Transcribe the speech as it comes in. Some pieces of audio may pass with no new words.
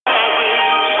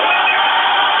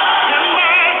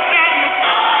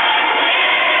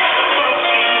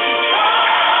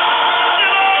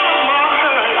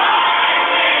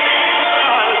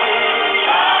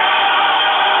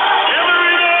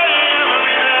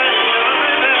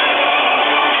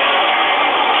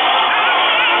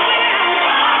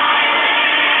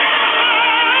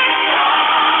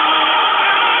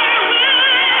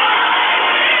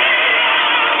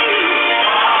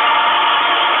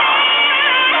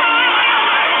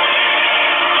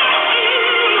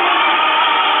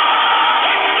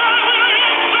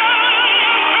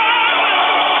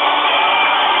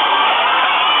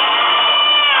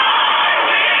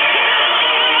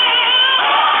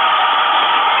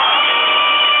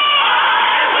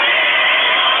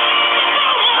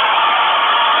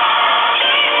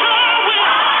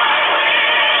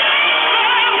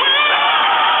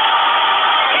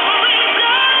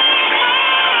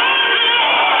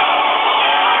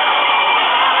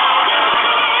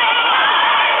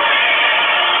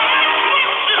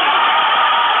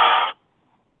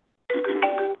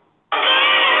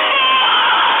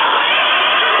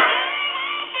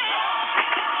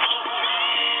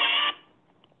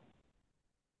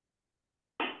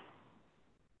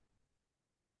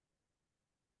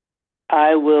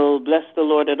I will bless the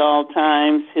Lord at all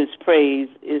times. His praise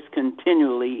is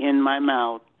continually in my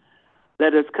mouth.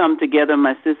 Let us come together,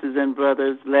 my sisters and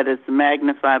brothers. Let us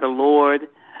magnify the Lord.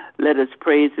 Let us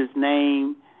praise his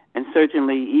name. And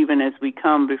certainly, even as we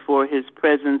come before his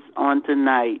presence on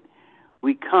tonight,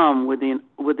 we come with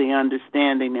the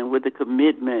understanding and with the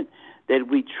commitment that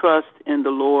we trust in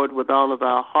the Lord with all of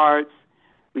our hearts.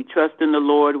 We trust in the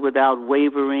Lord without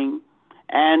wavering.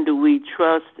 And we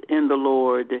trust in the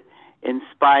Lord in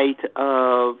spite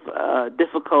of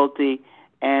difficulty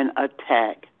and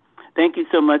attack. Thank you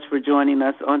so much for joining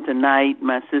us on tonight,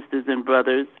 my sisters and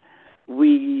brothers.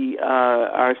 We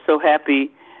are so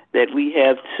happy that we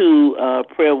have two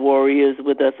prayer warriors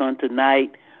with us on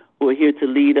tonight who are here to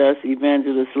lead us,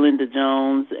 Evangelist Linda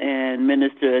Jones and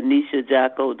Minister Aneesha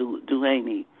Jacko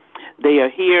Duhaney. They are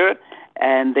here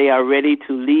and they are ready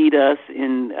to lead us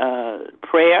in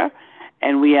prayer,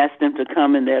 and we ask them to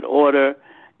come in that order,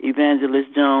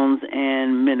 Evangelist Jones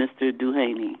and Minister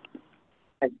Duhaney.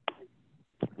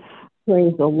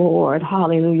 Praise the Lord.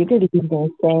 Hallelujah. Good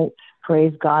evening, saints.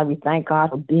 Praise God. We thank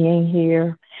God for being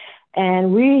here.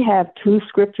 And we have two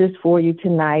scriptures for you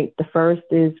tonight. The first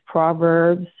is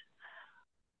Proverbs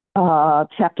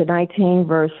chapter 19,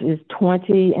 verses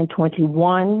 20 and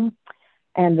 21.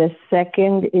 And the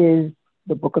second is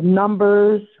the book of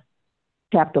Numbers,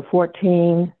 chapter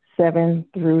 14, 7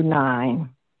 through 9.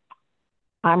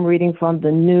 I'm reading from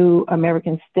the New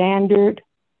American Standard,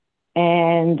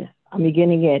 and I'm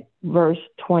beginning at verse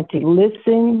 20.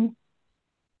 Listen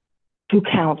to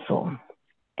counsel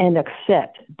and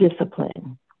accept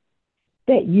discipline,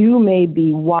 that you may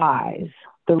be wise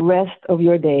the rest of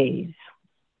your days.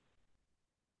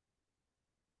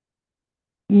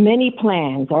 Many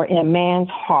plans are in man's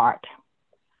heart,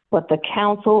 but the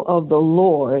counsel of the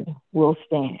Lord will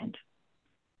stand.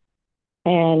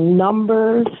 And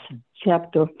Numbers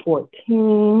chapter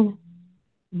 14,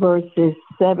 verses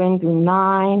 7 through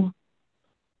 9.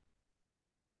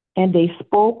 And they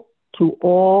spoke to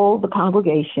all the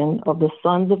congregation of the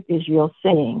sons of Israel,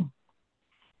 saying,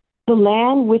 the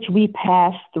land which we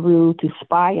passed through to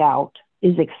spy out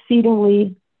is an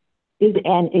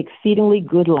exceedingly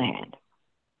good land.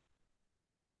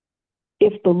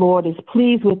 If the Lord is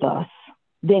pleased with us,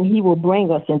 then he will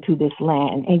bring us into this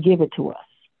land and give it to us,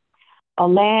 a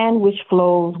land which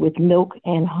flows with milk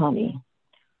and honey.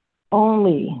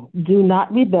 Only do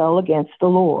not rebel against the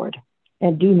Lord,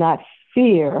 and do not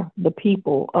fear the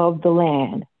people of the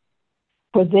land,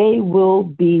 for they will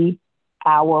be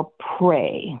our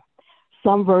prey.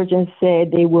 Some versions say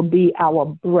they will be our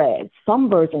bread. Some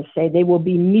versions say they will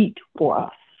be meat for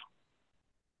us.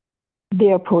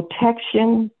 Their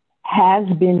protection has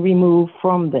been removed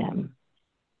from them,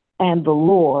 and the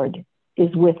Lord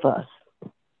is with us.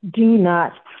 Do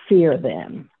not fear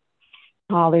them.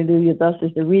 Hallelujah. Thus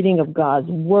is the reading of God's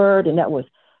word, and that was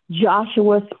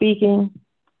Joshua speaking.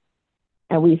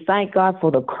 And we thank God for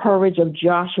the courage of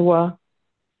Joshua,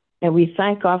 and we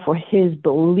thank God for his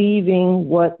believing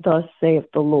what thus saith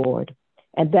the Lord.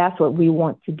 And that's what we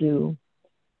want to do.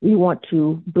 We want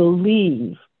to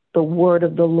believe the word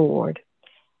of the Lord.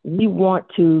 We want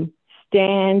to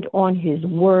stand on his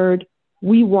word.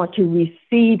 We want to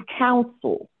receive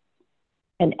counsel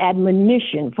and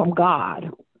admonition from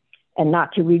God and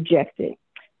not to reject it.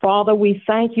 Father, we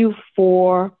thank you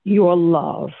for your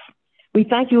love. We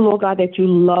thank you, Lord God, that you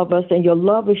love us, and your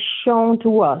love is shown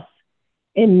to us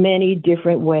in many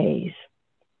different ways.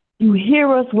 You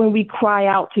hear us when we cry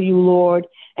out to you, Lord,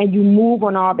 and you move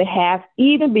on our behalf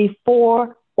even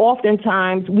before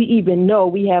oftentimes we even know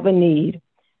we have a need.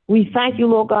 We thank you,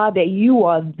 Lord God, that you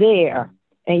are there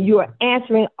and you are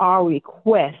answering our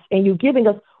requests, and you're giving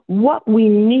us what we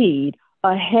need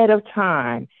ahead of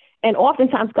time. And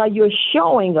oftentimes, God, you're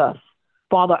showing us,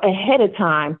 Father, ahead of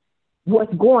time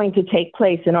what's going to take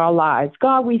place in our lives.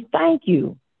 God, we thank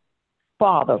you,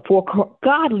 Father, for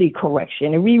godly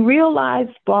correction. And we realize,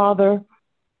 Father,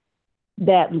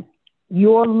 that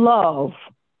your love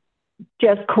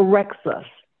just corrects us.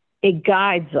 It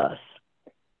guides us.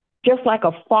 Just like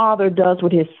a father does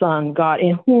with his son, God,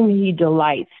 in whom he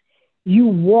delights. You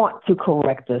want to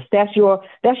correct us. That's your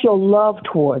love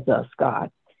towards us,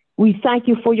 God. We thank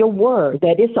you for your word,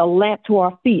 that it's a lamp to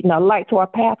our feet and a light to our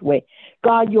pathway.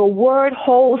 God, your word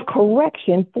holds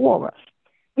correction for us.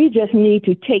 We just need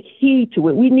to take heed to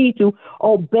it. We need to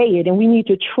obey it, and we need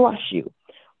to trust you.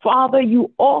 Father,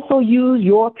 you also use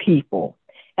your people.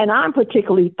 And I'm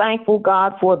particularly thankful,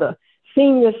 God, for the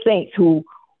senior saints who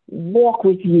walk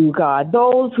with you, God,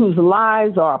 those whose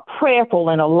lives are prayerful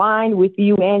and aligned with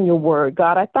you and your word.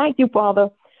 God, I thank you, Father,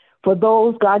 for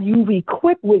those, God, you've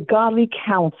equipped with godly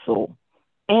counsel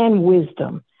and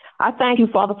wisdom. I thank you,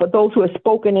 Father, for those who have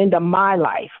spoken into my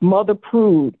life, Mother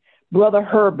Prude, Brother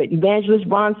Herbert, Evangelist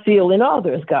Von Seal, and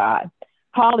others, God.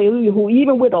 Hallelujah, who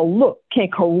even with a look can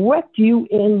correct you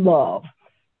in love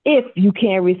if you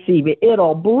can receive it.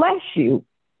 It'll bless you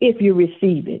if you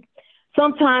receive it.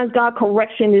 Sometimes, God,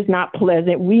 correction is not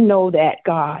pleasant. We know that,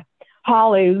 God.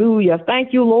 Hallelujah.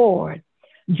 Thank you, Lord.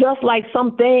 Just like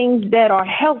some things that are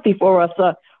healthy for us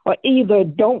or either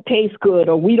don't taste good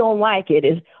or we don't like it.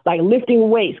 It's like lifting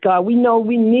weights, God. We know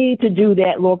we need to do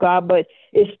that, Lord God, but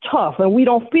it's tough and we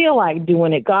don't feel like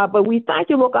doing it, God. But we thank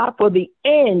you, Lord God, for the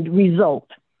end result.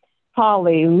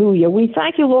 Hallelujah. We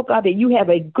thank you, Lord God, that you have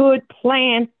a good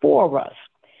plan for us.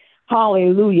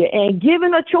 Hallelujah. And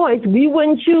given a choice, we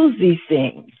wouldn't choose these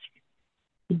things.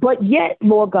 But yet,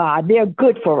 Lord God, they're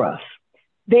good for us.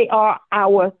 They are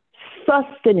our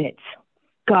sustenance.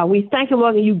 God, we thank you,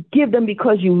 Lord, that you give them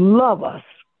because you love us.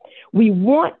 We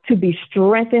want to be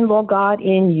strengthened, Lord God,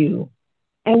 in you.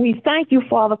 And we thank you,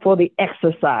 Father, for the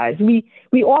exercise. We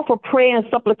offer prayer and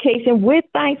supplication with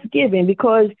thanksgiving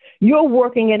because you're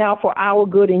working it out for our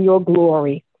good and your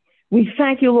glory. We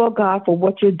thank you, Lord God, for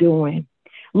what you're doing.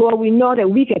 Lord, we know that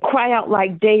we can cry out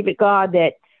like David, God,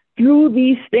 that through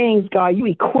these things, God, you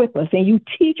equip us and you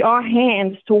teach our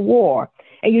hands to war.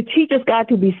 And you teach us, God,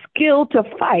 to be skilled to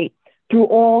fight through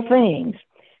all things.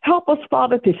 Help us,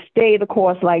 Father, to stay the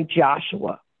course like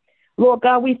Joshua. Lord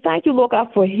God, we thank you, Lord God,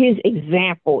 for his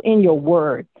example in your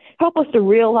word. Help us to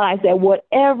realize that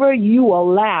whatever you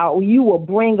allow, you will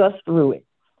bring us through it.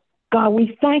 God,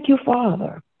 we thank you,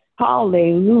 Father.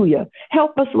 Hallelujah.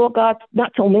 Help us, Lord God,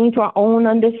 not to lean to our own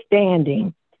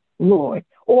understanding, Lord,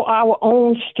 or our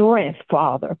own strength,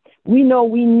 Father. We know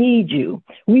we need you.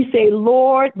 We say,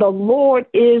 Lord, the Lord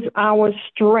is our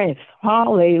strength.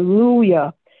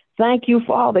 Hallelujah. Thank you,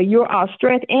 Father. You're our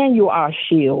strength and you're our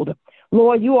shield.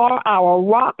 Lord, you are our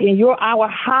rock and you're our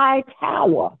high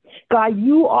tower. God,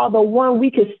 you are the one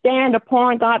we can stand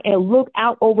upon, God, and look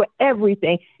out over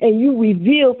everything. And you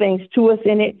reveal things to us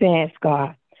in advance,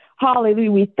 God.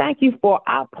 Hallelujah. We thank you for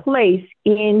our place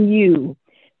in you.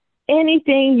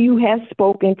 Anything you have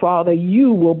spoken, Father,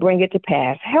 you will bring it to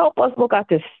pass. Help us, Lord God,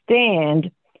 to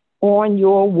stand on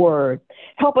your word.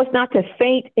 Help us not to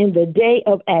faint in the day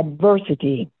of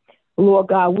adversity. Lord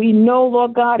God, we know,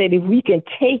 Lord God, that if we can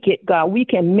take it, God, we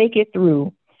can make it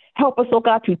through. Help us, Lord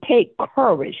God, to take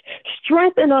courage.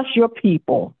 Strengthen us, your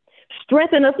people.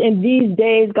 Strengthen us in these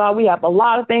days, God. We have a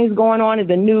lot of things going on in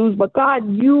the news, but God,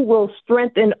 you will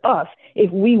strengthen us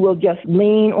if we will just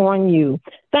lean on you.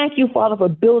 Thank you, Father, for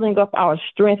building up our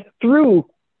strength through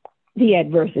the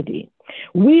adversity.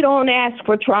 We don't ask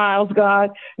for trials,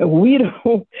 God. We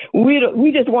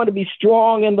just want to be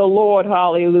strong in the Lord.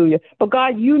 Hallelujah. But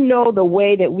God, you know the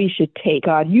way that we should take,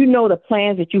 God. You know the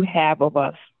plans that you have of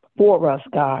us, for us,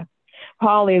 God.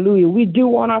 Hallelujah. We do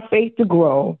want our faith to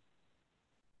grow.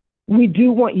 We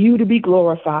do want you to be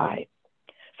glorified.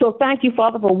 So thank you,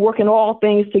 Father, for working all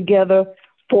things together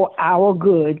for our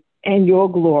good and your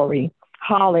glory.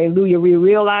 Hallelujah. We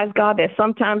realize, God, that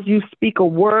sometimes you speak a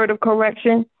word of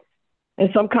correction, and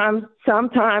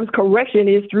sometimes correction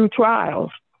is through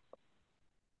trials.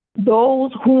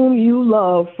 Those whom you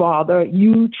love, Father,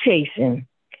 you chasten.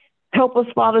 Help us,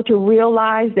 Father, to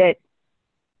realize that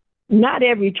not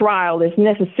every trial is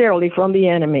necessarily from the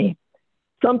enemy.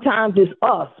 Sometimes it's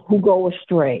us who go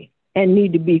astray and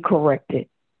need to be corrected,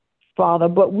 Father.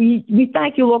 But we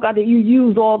thank you, Lord God, that you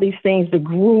use all these things to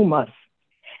groom us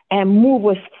and move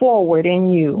us forward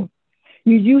in you.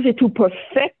 You use it to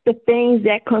perfect the things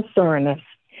that concern us.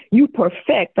 You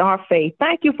perfect our faith.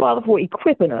 Thank you, Father, for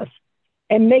equipping us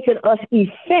and making us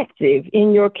effective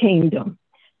in your kingdom.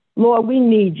 Lord, we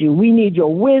need you. We need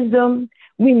your wisdom.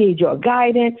 We need your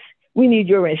guidance. We need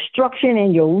your instruction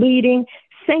and your leading.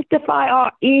 Sanctify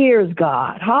our ears,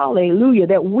 God. Hallelujah.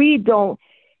 That we don't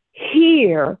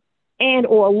hear and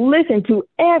or listen to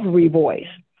every voice,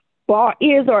 but our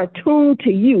ears are attuned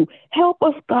to you. Help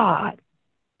us, God,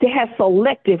 to have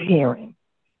selective hearing,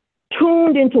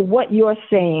 tuned into what you're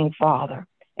saying, Father,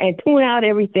 and tune out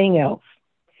everything else.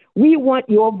 We want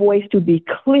your voice to be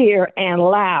clear and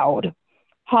loud.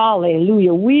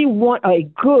 Hallelujah. We want a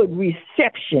good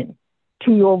reception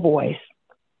to your voice.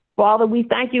 Father, we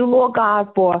thank you, Lord God,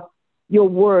 for your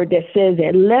word that says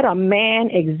that let a man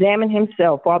examine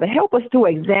himself. Father, help us to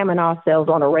examine ourselves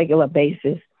on a regular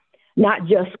basis, not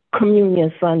just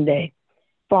Communion Sunday,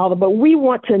 Father, but we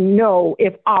want to know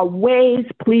if our ways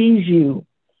please you.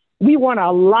 We want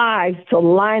our lives to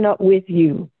line up with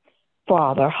you,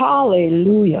 Father.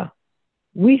 Hallelujah.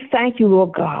 We thank you,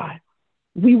 Lord God.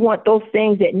 We want those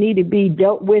things that need to be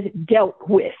dealt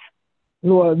with.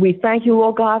 Lord, we thank you,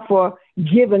 Lord God, for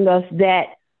giving us that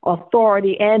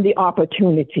authority, and the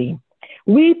opportunity.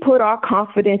 We put our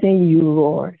confidence in you,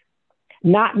 Lord,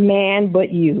 not man,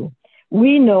 but you.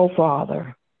 We know,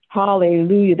 Father,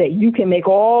 hallelujah, that you can make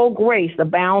all grace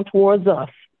abound towards us.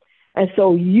 And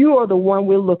so you are the one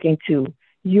we're looking to.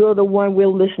 You're the one we're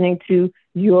listening to.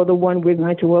 You're the one we're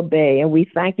going to obey. And we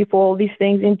thank you for all these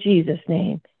things in Jesus'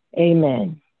 name.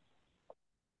 Amen.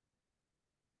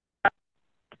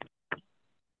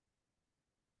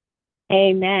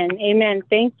 Amen. Amen.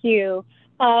 Thank you.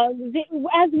 As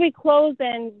we close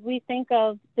and we think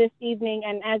of this evening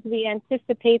and as we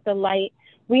anticipate the light,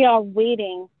 we are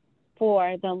waiting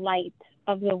for the light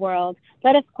of the world.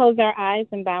 Let us close our eyes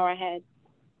and bow our heads.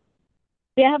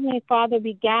 Dear Heavenly Father,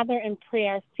 we gather in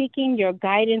prayer, seeking your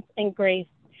guidance and grace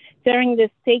during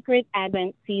this sacred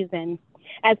Advent season.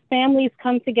 As families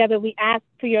come together, we ask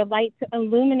for your light to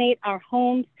illuminate our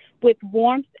homes with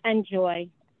warmth and joy.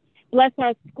 Bless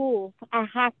our schools, our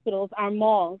hospitals, our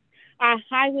malls, our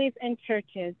highways and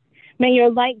churches. May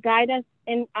your light guide us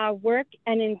in our work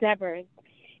and endeavors,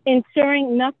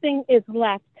 ensuring nothing is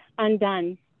left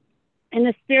undone. In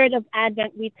the spirit of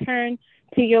Advent, we turn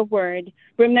to your word,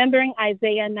 remembering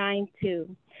Isaiah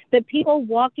 9:2. The people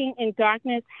walking in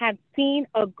darkness have seen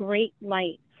a great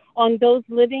light. On those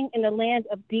living in the land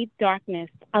of deep darkness,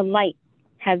 a light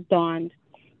has dawned.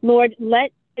 Lord,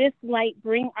 let this light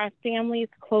bring our families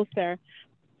closer,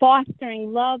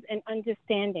 fostering love and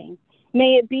understanding.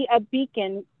 May it be a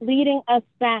beacon leading us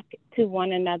back to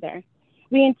one another.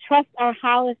 We entrust our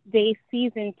holiday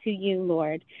season to you,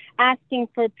 Lord, asking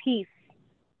for peace,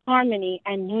 harmony,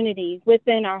 and unity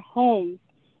within our homes,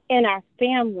 in our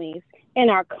families, in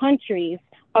our countries,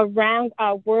 around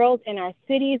our world, in our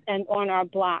cities, and on our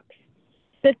blocks.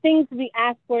 The things we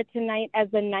ask for tonight as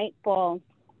the night falls,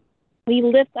 we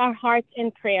lift our hearts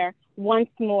in prayer once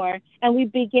more, and we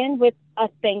begin with a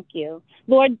thank you.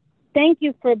 Lord, thank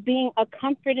you for being a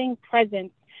comforting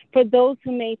presence for those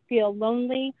who may feel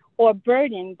lonely or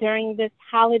burdened during this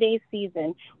holiday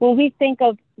season. When we think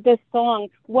of the song,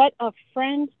 What a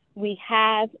Friend We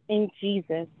Have in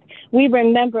Jesus, we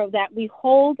remember that we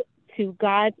hold to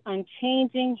God's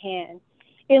unchanging hand.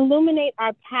 Illuminate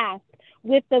our path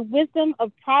with the wisdom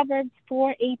of Proverbs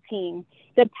 4:18.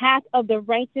 The path of the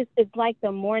righteous is like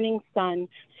the morning sun,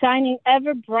 shining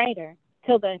ever brighter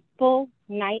till the full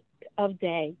night of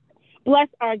day. Bless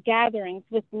our gatherings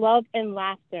with love and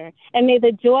laughter, and may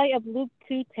the joy of Luke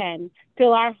 2:10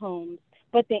 fill our homes.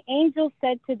 But the angel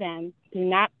said to them, do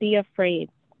not be afraid.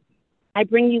 I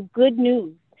bring you good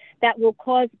news that will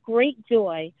cause great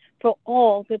joy for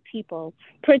all the people.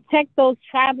 Protect those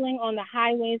traveling on the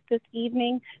highways this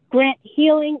evening. Grant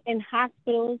healing in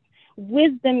hospitals,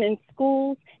 wisdom in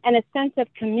schools, and a sense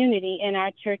of community in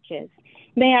our churches.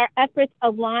 May our efforts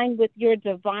align with your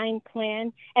divine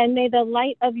plan, and may the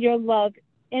light of your love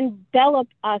envelop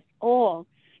us all.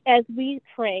 As we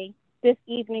pray this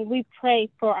evening, we pray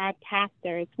for our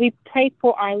pastors. We pray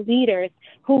for our leaders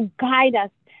who guide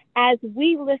us as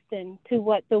we listen to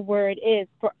what the word is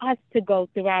for us to go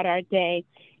throughout our day.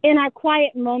 In our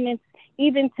quiet moments,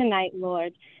 even tonight,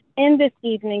 Lord, in this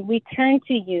evening, we turn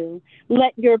to you.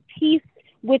 Let your peace,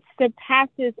 which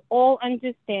surpasses all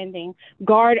understanding,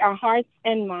 guard our hearts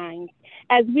and minds.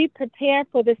 As we prepare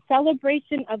for the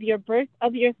celebration of your birth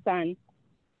of your Son,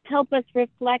 help us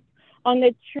reflect on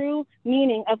the true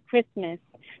meaning of Christmas.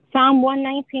 Psalm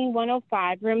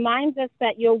 119:105 reminds us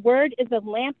that your word is a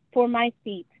lamp for my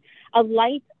feet, a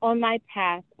light on my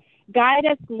path. Guide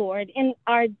us, Lord, in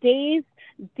our days,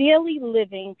 daily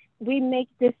living. We make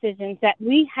decisions that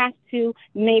we have to,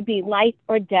 maybe life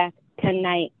or death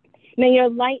tonight. May your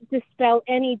light dispel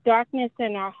any darkness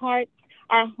in our hearts,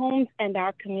 our homes, and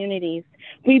our communities.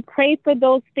 We pray for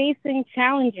those facing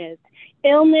challenges,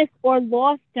 illness, or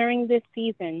loss during this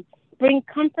season. Bring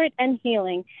comfort and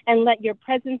healing, and let your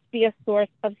presence be a source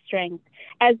of strength.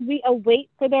 As we await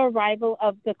for the arrival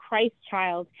of the Christ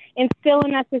child, instill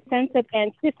in us a sense of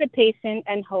anticipation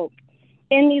and hope.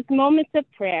 In these moments of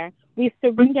prayer, we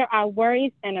surrender our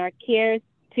worries and our cares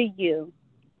to you.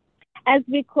 As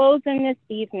we close in this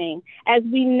evening, as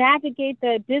we navigate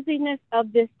the busyness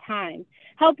of this time,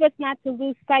 help us not to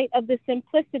lose sight of the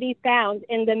simplicity found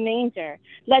in the manger.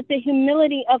 Let the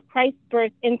humility of Christ's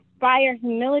birth inspire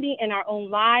humility in our own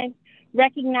lives,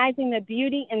 recognizing the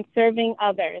beauty in serving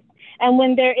others. And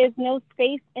when there is no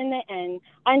space in the end,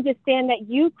 understand that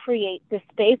you create the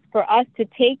space for us to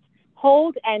take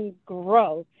hold and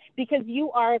grow, because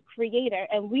you are a creator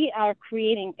and we are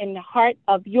creating in the heart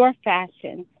of your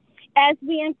fashion. As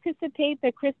we anticipate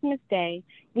the Christmas day,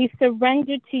 we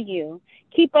surrender to you.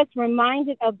 Keep us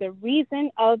reminded of the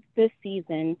reason of the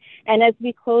season. And as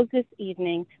we close this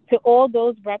evening, to all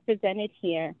those represented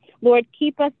here, Lord,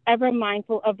 keep us ever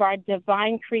mindful of our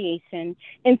divine creation.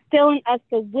 Instill in us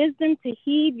the wisdom to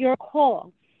heed your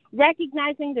call,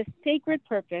 recognizing the sacred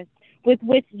purpose with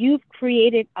which you've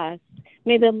created us.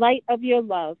 May the light of your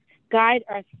love guide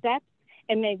our steps,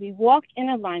 and may we walk in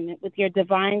alignment with your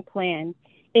divine plan.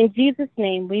 In Jesus'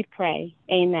 name we pray.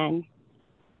 Amen.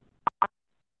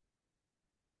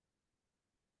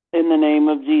 In the name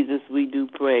of Jesus, we do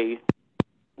pray.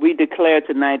 We declare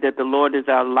tonight that the Lord is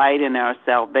our light and our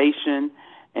salvation,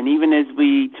 and even as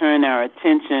we turn our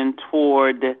attention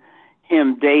toward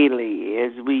him daily,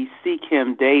 as we seek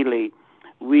him daily,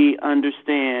 we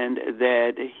understand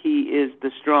that he is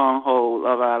the stronghold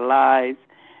of our lives,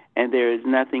 and there is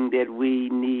nothing that we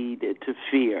need to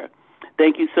fear.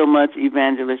 Thank you so much,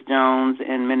 Evangelist Jones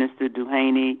and Minister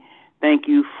Duhaney. Thank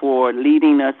you for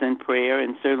leading us in prayer,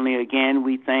 and certainly, again,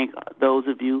 we thank those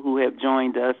of you who have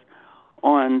joined us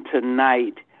on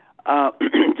tonight.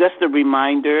 Just a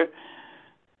reminder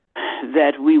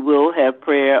that we will have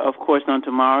prayer, of course, on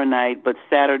tomorrow night, but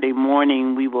Saturday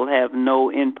morning we will have no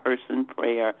in-person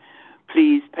prayer.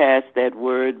 Please pass that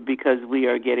word, because we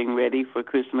are getting ready for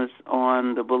Christmas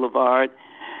on the boulevard,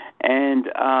 and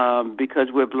because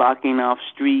we're blocking off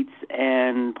streets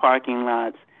and parking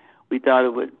lots, we thought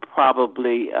it would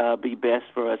probably be best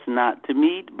for us not to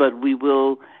meet, but we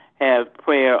will have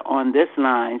prayer on this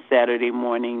line Saturday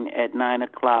morning at 9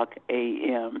 o'clock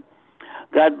a.m.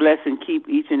 God bless and keep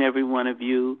each and every one of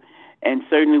you, and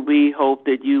certainly we hope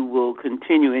that you will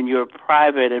continue in your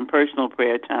private and personal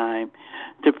prayer time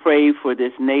to pray for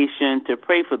this nation, to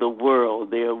pray for the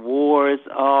world. There are wars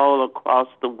all across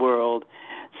the world.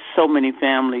 So many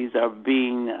families are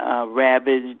being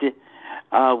ravaged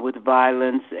with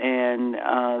violence, and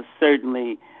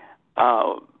certainly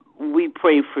we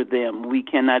pray for them. We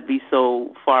cannot be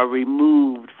so far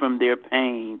removed from their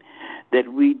pain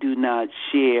that we do not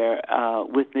share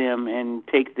with them and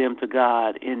take them to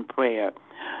God in prayer.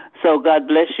 So God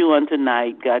bless you on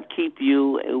tonight. God keep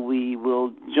you. We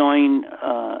will join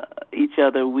each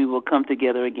other. We will come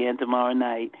together again tomorrow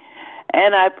night.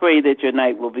 And I pray that your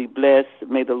night will be blessed.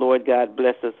 May the Lord God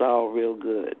bless us all real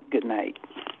good. Good night.